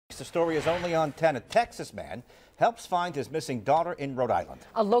The story is only on 10. A Texas man helps find his missing daughter in Rhode Island.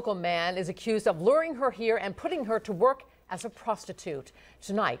 A local man is accused of luring her here and putting her to work as a prostitute.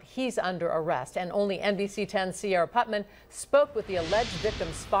 Tonight, he's under arrest, and only NBC 10's Sierra Putman spoke with the alleged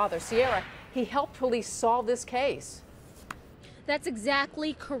victim's father. Sierra, he helped police solve this case. That's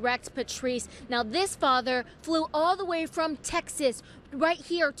exactly correct, Patrice. Now, this father flew all the way from Texas right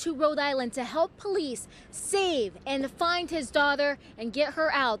here to Rhode Island to help police save and find his daughter and get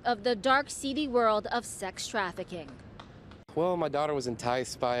her out of the dark, seedy world of sex trafficking. Well, my daughter was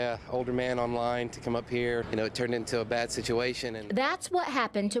enticed by an older man online to come up here. You know, it turned into a bad situation. And that's what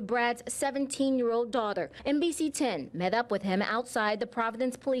happened to Brad's 17-year-old daughter. NBC 10 met up with him outside the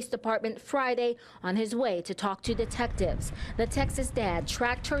Providence Police Department Friday on his way to talk to detectives. The Texas dad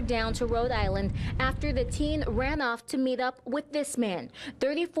tracked her down to Rhode Island after the teen ran off to meet up with this man,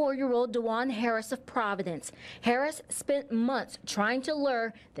 34-year-old DeJuan Harris of Providence. Harris spent months trying to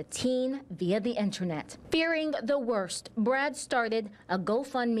lure the teen via the internet. Fearing the worst, Brad started a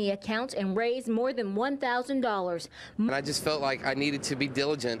GoFundMe account and raised more than $1,000. And I just felt like I needed to be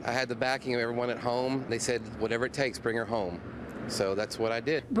diligent. I had the backing of everyone at home. They said, whatever it takes, bring her home. So that's what I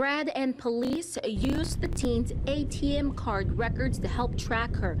did. Brad and police used the teen's ATM card records to help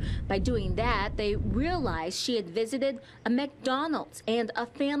track her. By doing that, they realized she had visited a McDonald's and a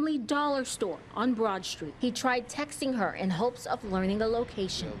Family Dollar store on Broad Street. He tried texting her in hopes of learning the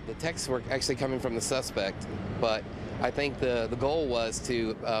location. The texts were actually coming from the suspect, but I think the goal was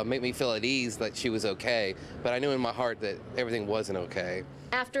to make me feel at ease that she was okay, but I knew in my heart that everything wasn't okay.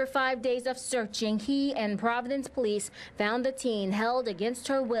 After 5 days of searching, he and Providence police found the teen held against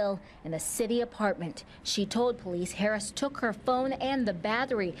her will in a city apartment. She told police Harris took her phone and the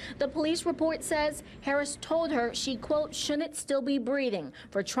battery. The police report says Harris told her she, quote, shouldn't still be breathing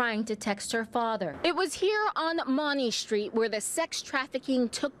for trying to text her father. It was here on Monty Street where the sex trafficking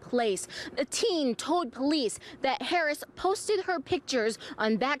took place. The teen told police that Harris posted her pictures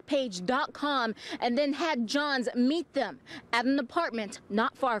on Backpage.com and then had Johns meet them at an apartment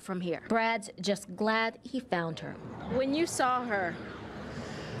not far from here. Brad's just glad he found her. When you saw her,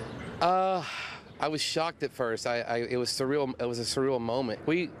 I was shocked at first. It was surreal. It was a surreal moment.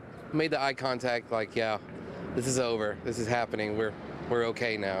 We made the eye contact, like, yeah, this is over. This is happening. We're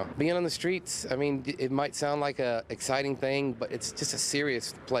okay now. Being on the streets, I mean, it might sound like a exciting thing, but it's just a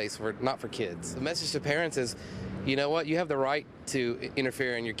serious place not for kids. The message to parents is, you know what? You have the right to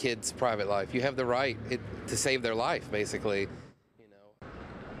interfere in your kid's private life. You have the right to save their life, basically.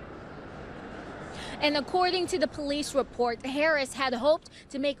 And according to the police report, Harris had hoped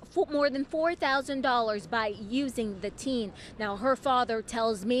to make more than $4,000 by using the teen. Now, her father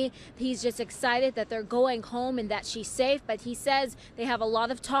tells me he's just excited that they're going home and that she's safe, but he says they have a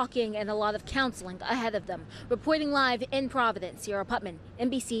lot of talking and a lot of counseling ahead of them. Reporting live in Providence, Sierra Putman,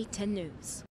 NBC 10 News.